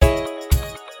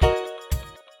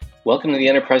Welcome to the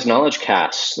Enterprise Knowledge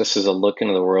Cast. This is a look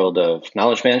into the world of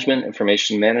knowledge management,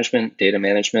 information management, data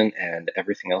management, and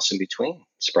everything else in between.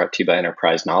 It's brought to you by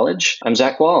Enterprise Knowledge. I'm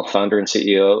Zach Wall, founder and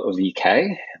CEO of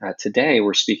EK. Today,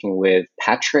 we're speaking with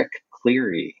Patrick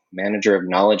Cleary, manager of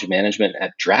knowledge management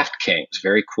at DraftKings.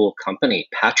 Very cool company.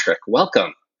 Patrick,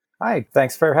 welcome. Hi,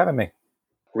 thanks for having me.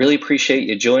 Really appreciate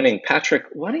you joining. Patrick,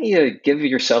 why don't you give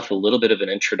yourself a little bit of an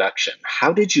introduction?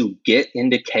 How did you get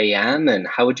into KM and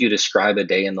how would you describe a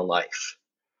day in the life?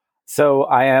 So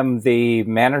I am the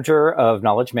manager of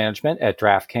knowledge management at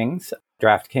DraftKings.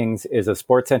 DraftKings is a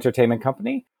sports entertainment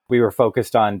company. We were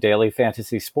focused on daily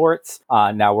fantasy sports.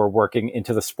 Now we're working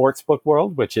into the sportsbook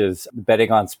world, which is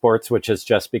betting on sports, which has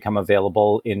just become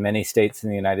available in many states in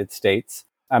the United States.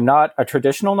 I'm not a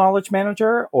traditional knowledge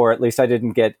manager, or at least I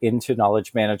didn't get into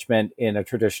knowledge management in a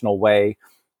traditional way.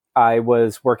 I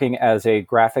was working as a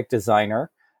graphic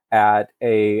designer at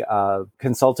a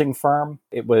consulting firm.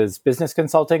 It was business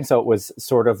consulting, so it was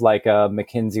sort of like a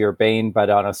McKinsey or Bain, but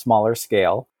on a smaller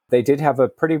scale. They did have a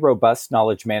pretty robust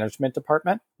knowledge management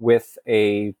department with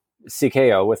a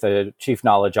CKO, with a chief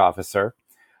knowledge officer.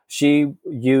 She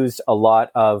used a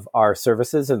lot of our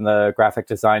services in the graphic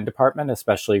design department,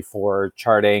 especially for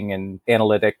charting and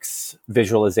analytics,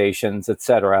 visualizations,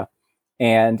 etc.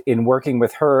 And in working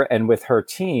with her and with her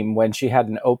team, when she had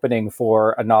an opening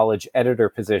for a knowledge editor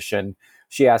position,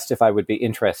 she asked if I would be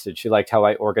interested. She liked how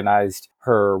I organized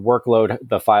her workload,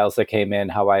 the files that came in,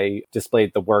 how I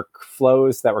displayed the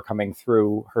workflows that were coming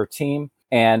through her team.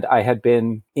 And I had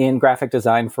been in graphic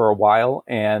design for a while,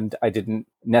 and I didn't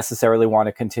necessarily want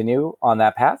to continue on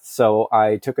that path. So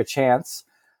I took a chance,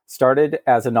 started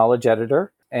as a knowledge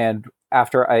editor, and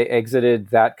after I exited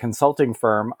that consulting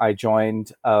firm, I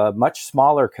joined a much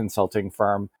smaller consulting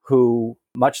firm who,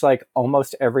 much like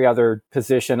almost every other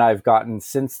position I've gotten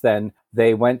since then,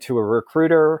 they went to a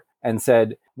recruiter and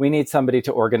said, we need somebody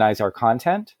to organize our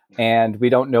content, and we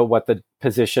don't know what the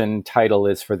position title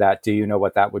is for that. Do you know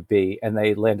what that would be? And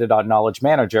they landed on knowledge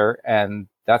manager, and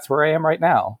that's where I am right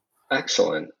now.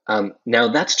 Excellent. Now,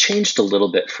 that's changed a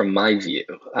little bit from my view.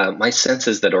 My sense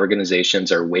is that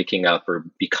organizations are waking up or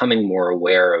becoming more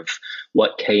aware of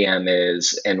what KM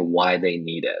is and why they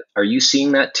need it. Are you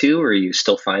seeing that too, or are you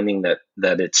still finding that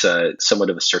it's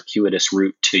somewhat of a circuitous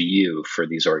route to you for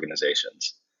these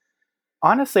organizations?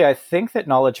 Honestly, I think that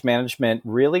knowledge management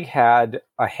really had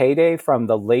a heyday from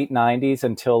the late 90s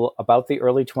until about the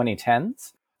early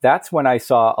 2010s. That's when I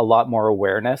saw a lot more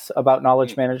awareness about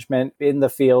knowledge management in the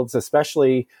fields,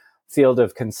 especially field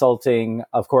of consulting.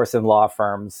 Of course, in law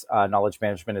firms, knowledge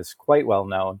management is quite well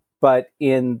known. But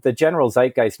in the general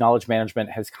zeitgeist, knowledge management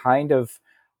has kind of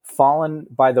fallen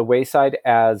by the wayside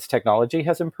as technology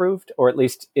has improved, or at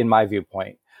least in my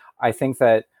viewpoint. I think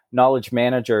that knowledge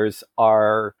managers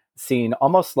are seen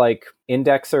almost like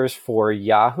indexers for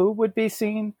Yahoo would be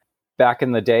seen back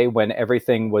in the day when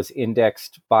everything was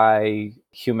indexed by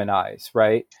human eyes,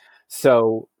 right?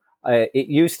 So it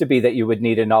used to be that you would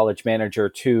need a knowledge manager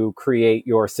to create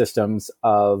your systems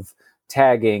of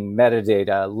tagging,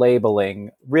 metadata,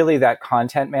 labeling, really that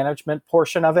content management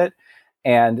portion of it.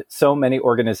 And so many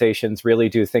organizations really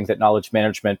do think that knowledge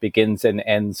management begins and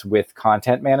ends with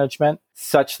content management,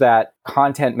 such that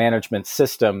content management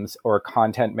systems or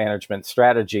content management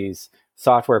strategies,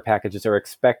 software packages are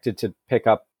expected to pick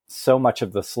up so much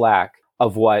of the slack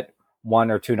of what one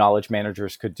or two knowledge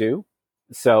managers could do.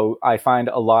 So I find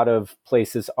a lot of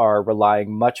places are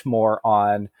relying much more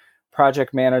on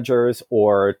project managers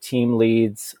or team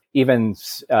leads, even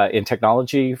in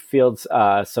technology fields,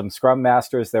 some scrum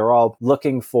masters. They're all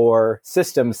looking for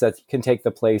systems that can take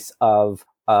the place of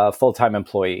a full-time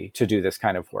employee to do this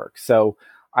kind of work. So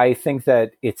I think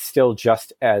that it's still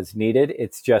just as needed.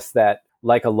 It's just that,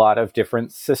 like a lot of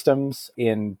different systems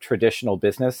in traditional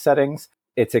business settings,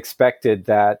 it's expected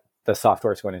that the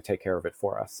software is going to take care of it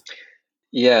for us.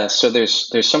 Yeah, so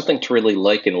there's something to really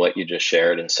like in what you just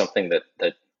shared, and something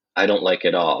that I don't like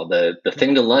at all. The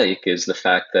thing to like is the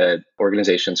fact that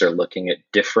organizations are looking at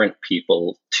different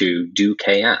people to do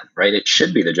KM, right? It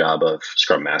should be the job of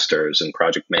scrum masters and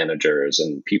project managers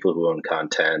and people who own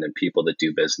content and people that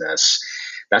do business.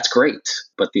 That's great.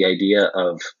 But the idea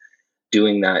of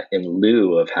doing that in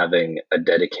lieu of having a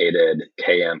dedicated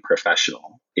KM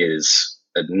professional is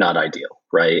not ideal,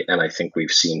 right? And I think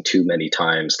we've seen too many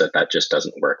times that just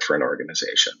doesn't work for an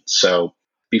organization. So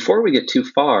before we get too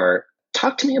far,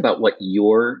 talk to me about what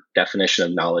your definition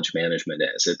of knowledge management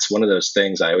is. It's one of those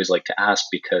things I always like to ask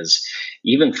because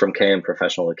even from KM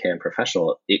professional to KM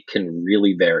professional, it can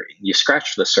really vary. You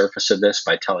scratch the surface of this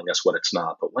by telling us what it's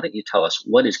not, but why don't you tell us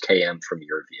what is KM from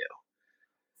your view?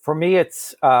 For me,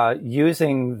 it's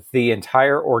using the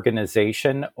entire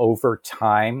organization over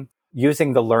time,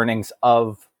 using the learnings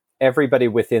of everybody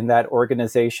within that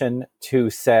organization to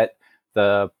set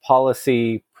the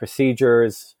policy,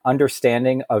 procedures,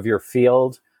 understanding of your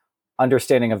field,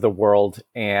 understanding of the world,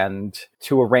 and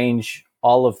to arrange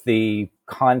all of the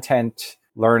content,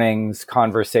 learnings,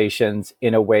 conversations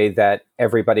in a way that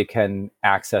everybody can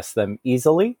access them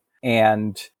easily,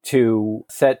 and to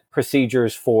set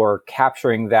procedures for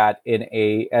capturing that in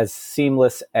a as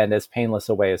seamless and as painless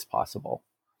a way as possible,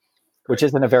 which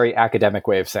isn't a very academic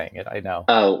way of saying it, I know.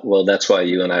 Oh, well, that's why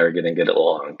you and I are going to get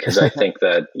along, because I think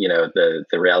that,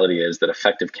 the reality is that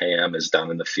effective KM is done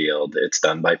in the field. It's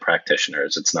done by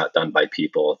practitioners. It's not done by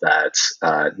people that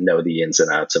know the ins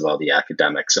and outs of all the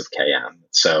academics of KM.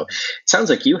 So it sounds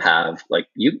like you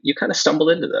kind of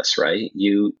stumbled into this, right?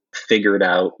 You figured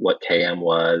out what KM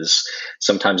was.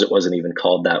 Sometimes it wasn't even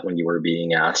called that when you were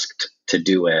being asked to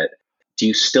do it. Do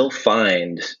you still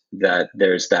find that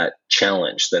there's that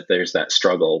challenge, that there's that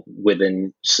struggle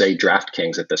within, say,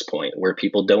 DraftKings at this point, where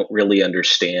people don't really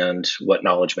understand what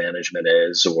knowledge management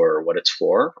is or what it's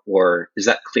for? Or is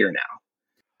that clear now?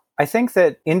 I think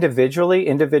that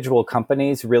individual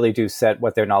companies really do set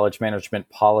what their knowledge management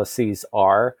policies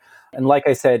are. And like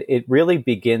I said, it really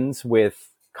begins with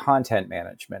content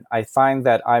management. I find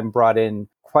that I'm brought in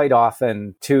quite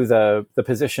often to the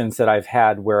positions that I've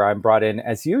had where I'm brought in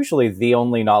as usually the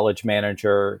only knowledge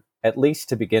manager, at least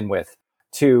to begin with,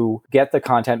 to get the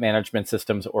content management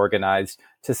systems organized,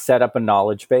 to set up a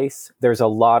knowledge base. There's a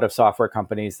lot of software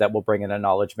companies that will bring in a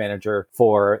knowledge manager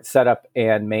for setup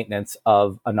and maintenance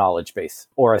of a knowledge base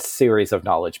or a series of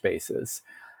knowledge bases.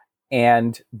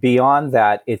 And beyond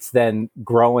that, it's then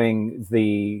growing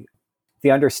the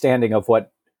understanding of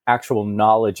what actual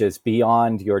knowledge is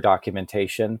beyond your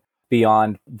documentation,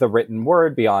 beyond the written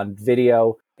word, beyond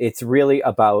video. It's really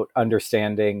about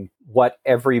understanding what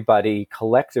everybody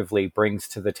collectively brings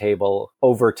to the table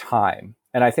over time.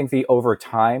 And I think the over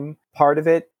time part of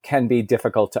it can be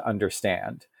difficult to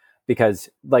understand because,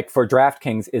 like, for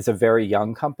DraftKings is a very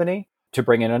young company to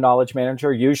bring in a knowledge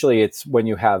manager. Usually it's when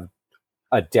you have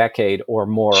a decade or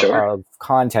more Sure. of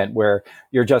content where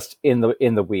you're just in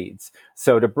the weeds.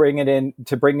 So to bring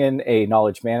in a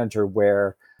knowledge manager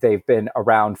where they've been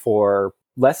around for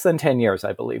less than 10 years,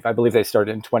 I believe they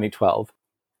started in 2012,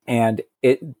 and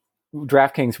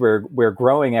DraftKings we're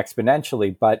growing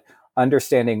exponentially, but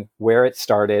understanding where it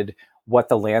started, what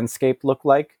the landscape looked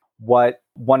like, what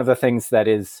one of the things that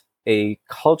is a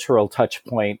cultural touch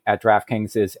point at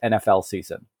DraftKings is NFL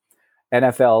season.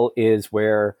 NFL is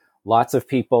where lots of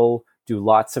people do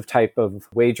lots of type of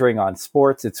wagering on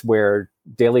sports. It's where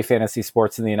daily fantasy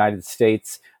sports in the United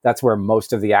States, that's where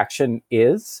most of the action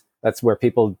is. That's where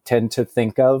people tend to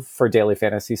think of for daily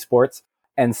fantasy sports.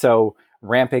 And so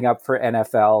ramping up for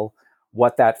NFL,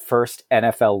 what that first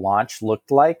NFL launch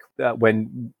looked like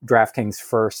when DraftKings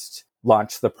first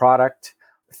launched the product,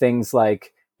 things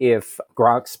like if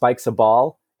Gronk spikes a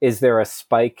ball, is there a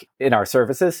spike in our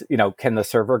services? Can the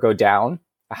server go down?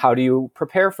 How do you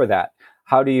prepare for that?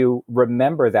 How do you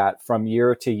remember that from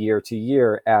year to year to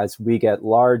year as we get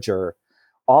larger?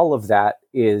 All of that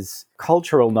is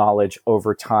cultural knowledge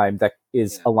over time that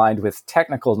is aligned with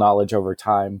technical knowledge over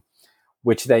time,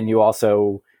 which then you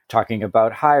also talking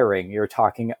about hiring, you're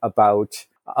talking about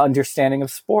understanding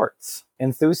of sports,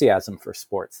 enthusiasm for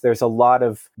sports. There's a lot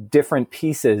of different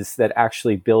pieces that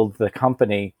actually build the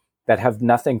company that have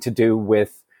nothing to do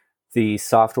with the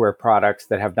software products,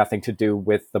 that have nothing to do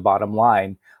with the bottom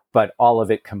line, but all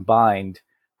of it combined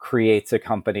creates a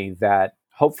company that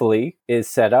hopefully is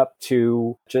set up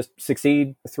to just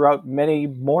succeed throughout many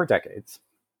more decades.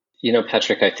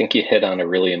 Patrick, I think you hit on a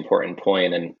really important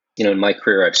point. And, in my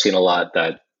career, I've seen a lot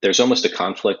that there's almost a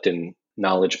conflict in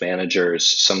knowledge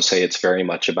managers. Some say it's very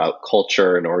much about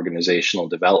culture and organizational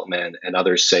development, and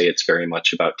others say it's very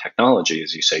much about technology,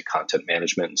 as you say, content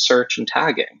management and search and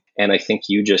tagging. And I think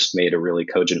you just made a really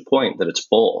cogent point that it's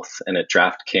both. And at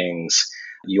DraftKings,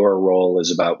 your role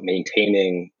is about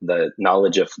maintaining the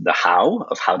knowledge of how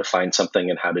to find something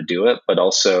and how to do it, but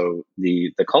also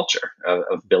the culture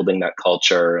of building that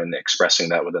culture and expressing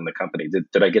that within the company.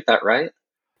 Did I get that right?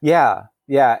 Yeah.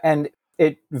 And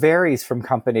it varies from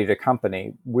company to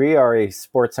company. We are a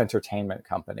sports entertainment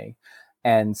company.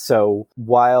 And so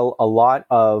while a lot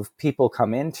of people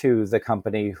come into the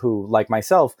company who, like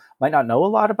myself, might not know a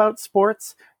lot about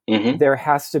sports, there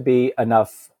has to be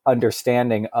enough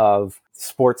understanding of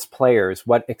sports players,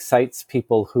 what excites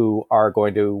people who are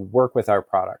going to work with our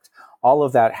product. All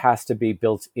of that has to be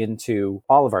built into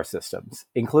all of our systems,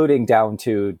 including down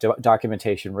to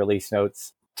documentation, release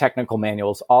notes, technical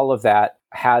manuals, all of that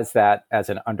has that as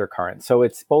an undercurrent. So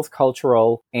it's both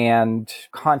cultural and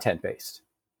content based.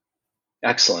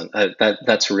 Excellent.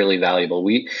 That's really valuable.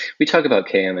 We talk about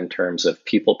KM in terms of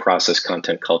people, process,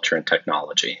 content, culture, and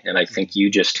technology, and I think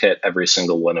you just hit every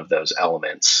single one of those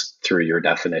elements through your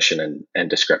definition and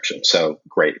description. So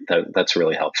great. That's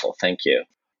really helpful. Thank you.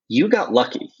 You got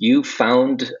lucky. You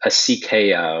found a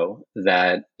CKO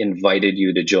that invited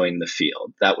you to join the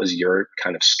field. That was your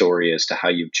kind of story as to how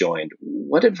you joined.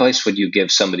 What advice would you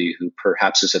give somebody who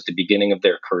perhaps is at the beginning of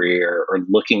their career or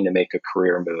looking to make a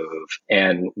career move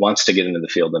and wants to get into the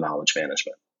field of knowledge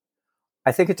management?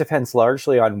 I think it depends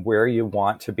largely on where you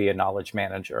want to be a knowledge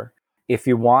manager. If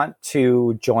you want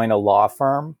to join a law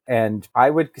firm, and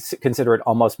I would consider it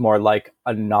almost more like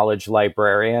a knowledge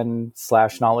librarian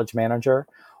 / knowledge manager,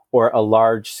 or a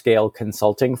large scale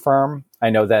consulting firm. I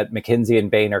know that McKinsey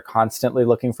and Bain are constantly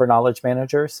looking for knowledge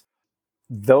managers.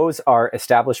 Those are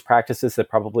established practices that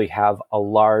probably have a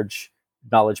large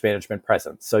knowledge management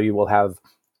presence. So you will have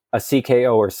a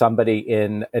CKO or somebody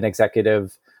in an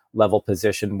executive level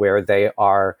position where they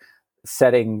are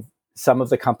setting some of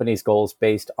the company's goals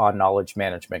based on knowledge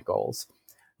management goals.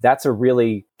 That's a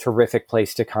really terrific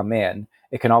place to come in.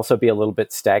 It can also be a little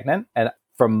bit stagnant. And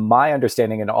from my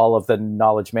understanding and all of the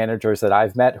knowledge managers that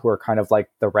I've met who are kind of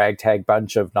like the ragtag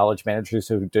bunch of knowledge managers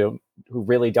who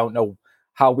really don't know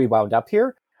how we wound up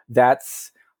here,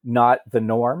 that's not the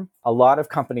norm. A lot of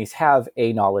companies have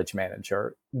a knowledge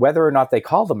manager, whether or not they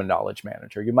call them a knowledge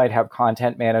manager. You might have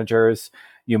content managers,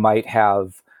 you might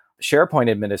have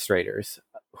SharePoint administrators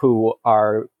who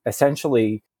are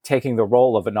essentially taking the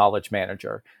role of a knowledge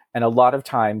manager. And a lot of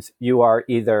times you are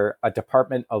either a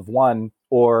department of one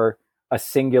or a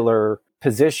singular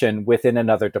position within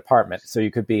another department. So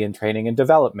you could be in training and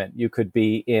development. You could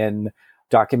be in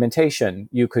documentation.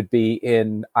 You could be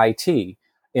in IT.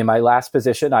 In my last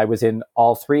position, I was in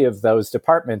all three of those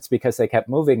departments because they kept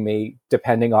moving me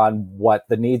depending on what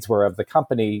the needs were of the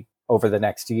company over the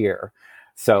next year.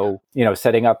 So,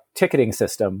 setting up ticketing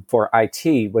system for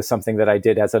IT was something that I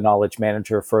did as a knowledge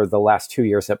manager for the last 2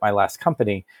 years at my last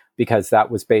company, because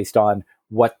that was based on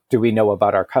what do we know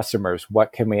about our customers?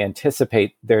 What can we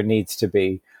anticipate their needs to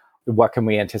be? What can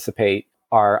we anticipate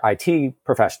our IT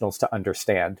professionals to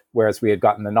understand? Whereas we had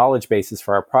gotten the knowledge bases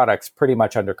for our products pretty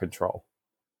much under control.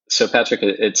 So, Patrick,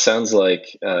 it sounds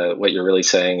like what you're really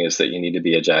saying is that you need to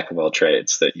be a jack of all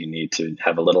trades, that you need to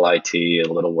have a little IT, a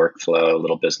little workflow, a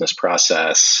little business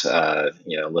process, a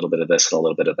little bit of this and a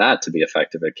little bit of that to be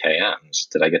effective at KMs.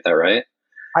 Did I get that right?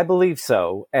 I believe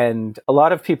so. And a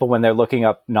lot of people, when they're looking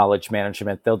up knowledge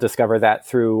management, they'll discover that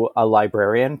through a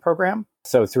librarian program.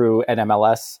 So through an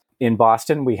MLS. In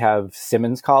Boston, we have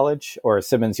Simmons College, or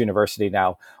Simmons University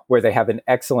now, where they have an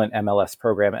excellent MLS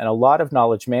program. And a lot of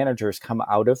knowledge managers come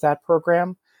out of that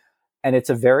program. And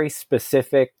it's a very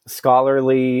specific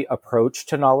scholarly approach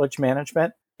to knowledge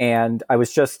management. And I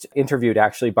was just interviewed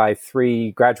actually by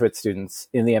 3 graduate students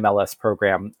in the MLS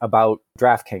program about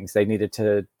DraftKings. They needed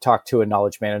to talk to a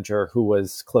knowledge manager who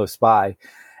was close by.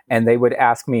 And they would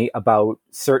ask me about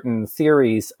certain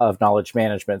theories of knowledge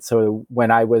management. So when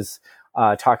I was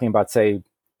talking about, say,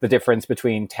 the difference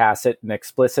between tacit and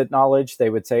explicit knowledge, they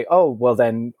would say, oh, well,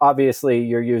 then obviously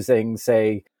you're using,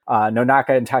 say,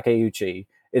 Nonaka and Takeuchi.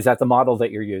 Is that the model that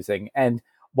you're using? And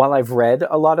while I've read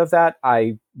a lot of that,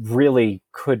 I really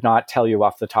could not tell you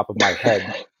off the top of my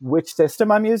head which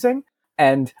system I'm using.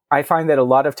 And I find that a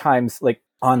lot of times, like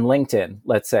on LinkedIn,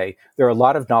 let's say, there are a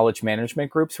lot of knowledge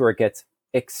management groups where it gets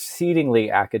exceedingly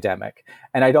academic.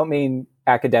 And I don't mean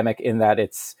academic in that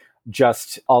it's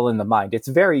just all in the mind. It's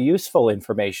very useful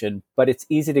information, but it's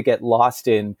easy to get lost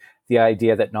in the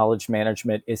idea that knowledge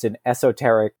management is an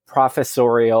esoteric,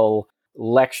 professorial,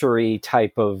 lecture-y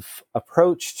type of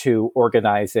approach to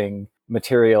organizing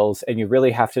materials. And you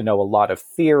really have to know a lot of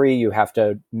theory. You have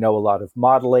to know a lot of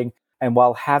modeling. And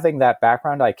while having that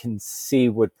background, I can see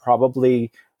would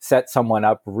probably set someone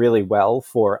up really well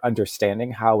for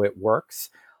understanding how it works.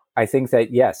 I think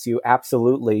that, yes, you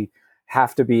absolutely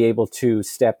have to be able to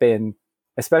step in,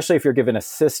 especially if you're given a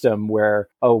system where,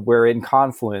 oh, we're in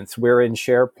Confluence, we're in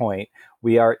SharePoint,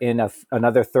 we are in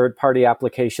another third-party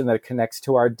application that connects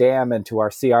to our DAM and to our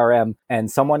CRM, and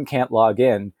someone can't log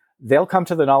in. They'll come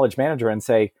to the knowledge manager and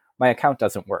say, my account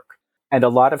doesn't work. And a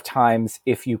lot of times,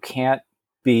 if you can't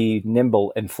be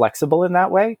nimble and flexible in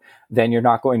that way, then you're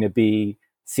not going to be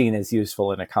seen as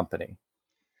useful in a company.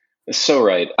 So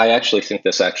right. I actually think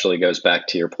this actually goes back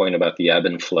to your point about the ebb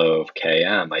and flow of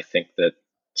KM. I think that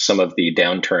some of the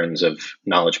downturns of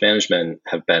knowledge management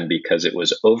have been because it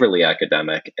was overly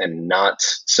academic and not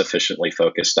sufficiently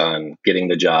focused on getting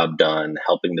the job done,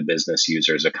 helping the business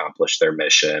users accomplish their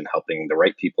mission, helping the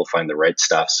right people find the right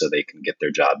stuff so they can get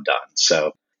their job done.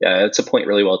 So, yeah, it's a point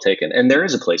really well taken. And there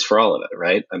is a place for all of it,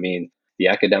 right? I mean, the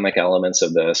academic elements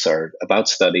of this are about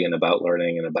study and about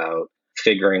learning and about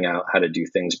figuring out how to do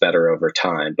things better over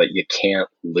time, but you can't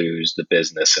lose the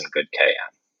business and good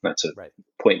KM. That's a Right.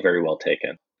 point very well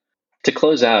taken. To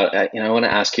close out, I want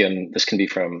to ask you, and this can be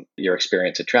from your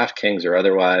experience at DraftKings or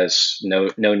otherwise, no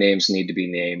names need to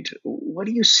be named. What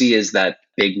do you see as that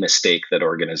big mistake that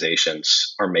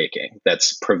organizations are making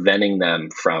that's preventing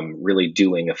them from really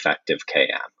doing effective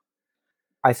KM?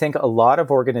 I think a lot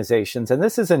of organizations, and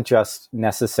this isn't just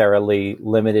necessarily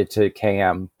limited to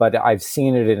KM, but I've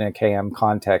seen it in a KM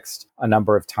context a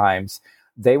number of times,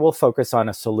 they will focus on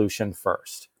a solution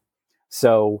first.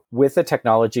 So with the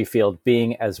technology field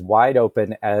being as wide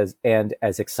open and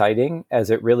as exciting as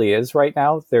it really is right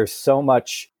now, there's so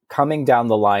much coming down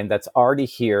the line that's already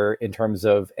here in terms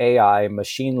of AI,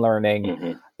 machine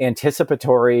learning,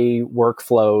 anticipatory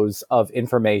workflows of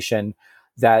information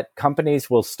that companies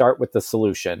will start with the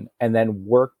solution and then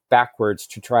work backwards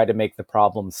to try to make the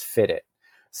problems fit it.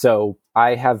 So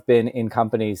I have been in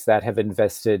companies that have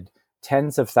invested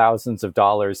tens of thousands of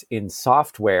dollars in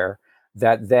software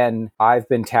that then I've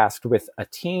been tasked with a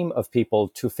team of people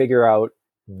to figure out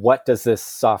what does this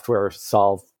software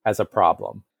solve as a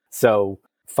problem. So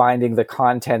finding the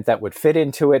content that would fit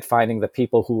into it, finding the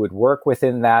people who would work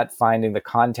within that, finding the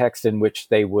context in which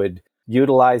they would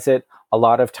utilize it. A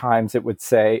lot of times it would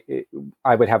say,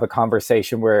 I would have a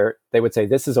conversation where they would say,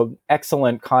 this is an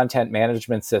excellent content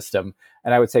management system.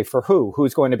 And I would say, for who?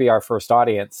 Who's going to be our first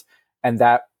audience? And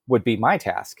that would be my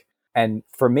task. And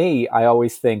for me, I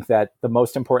always think that the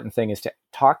most important thing is to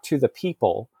talk to the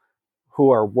people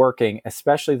who are working,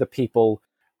 especially the people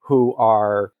who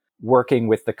are working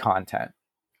with the content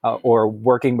or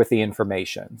working with the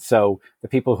information. So the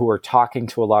people who are talking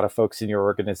to a lot of folks in your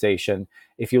organization,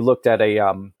 if you looked at a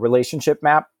relationship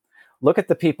map, look at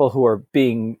the people who are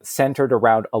being centered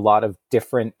around a lot of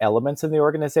different elements in the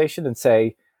organization and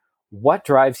say, what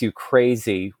drives you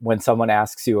crazy when someone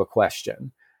asks you a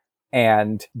question?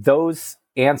 And those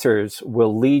answers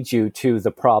will lead you to the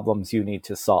problems you need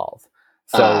to solve.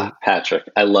 So, Patrick,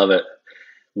 I love it.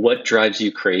 What drives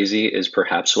you crazy is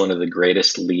perhaps one of the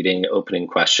greatest leading opening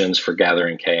questions for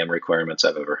gathering KM requirements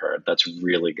I've ever heard. That's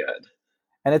really good.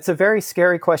 And it's a very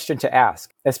scary question to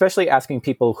ask, especially asking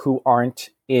people who aren't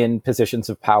in positions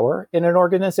of power in an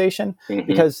organization,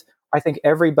 because I think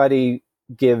everybody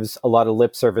gives a lot of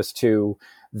lip service to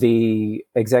the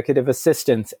executive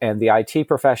assistants and the IT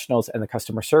professionals and the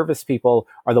customer service people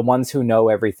are the ones who know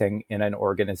everything in an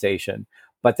organization.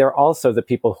 But they're also the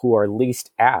people who are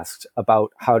least asked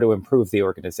about how to improve the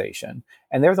organization.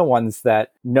 And they're the ones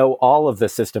that know all of the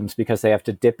systems because they have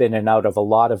to dip in and out of a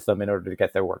lot of them in order to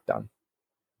get their work done.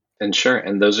 And sure.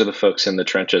 And those are the folks in the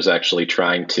trenches actually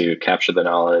trying to capture the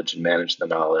knowledge and manage the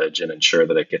knowledge and ensure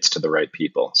that it gets to the right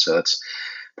people. So that's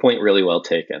a point really well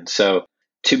taken. So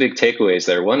two big takeaways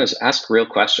there. One is ask real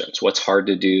questions. What's hard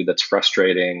to do? That's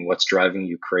frustrating? What's driving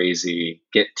you crazy?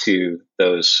 Get to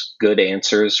those good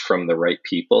answers from the right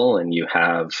people, and you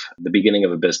have the beginning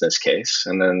of a business case.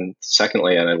 And then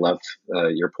secondly, and I love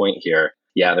your point here,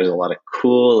 yeah, there's a lot of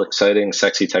cool, exciting,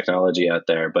 sexy technology out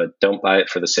there, but don't buy it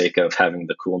for the sake of having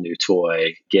the cool new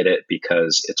toy. Get it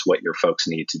because it's what your folks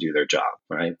need to do their job,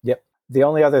 right? Yep. The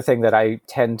only other thing that I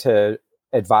tend to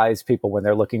advise people when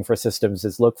they're looking for systems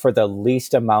is look for the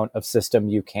least amount of system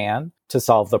you can to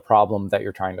solve the problem that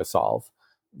you're trying to solve.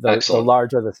 The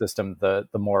larger the system, the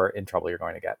more in trouble you're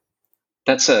going to get.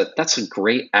 That's a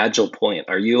great agile point.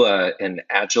 Are you an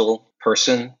agile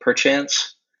person,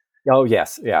 perchance? Oh,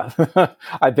 yes. Yeah.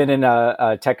 I've been in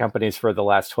tech companies for the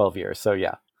last 12 years. So,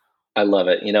 yeah. I love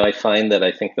it. I find that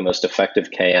I think the most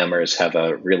effective KMers have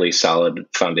a really solid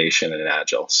foundation in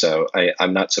agile. So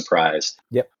I'm not surprised.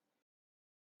 Yep.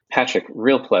 Patrick,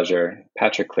 real pleasure.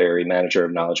 Patrick Cleary, Manager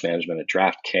of Knowledge Management at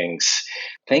DraftKings.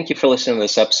 Thank you for listening to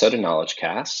this episode of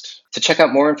KnowledgeCast. To check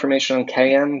out more information on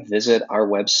KM, visit our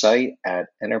website at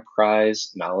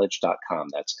enterpriseknowledge.com.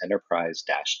 That's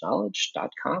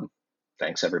enterprise-knowledge.com.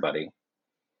 Thanks, everybody.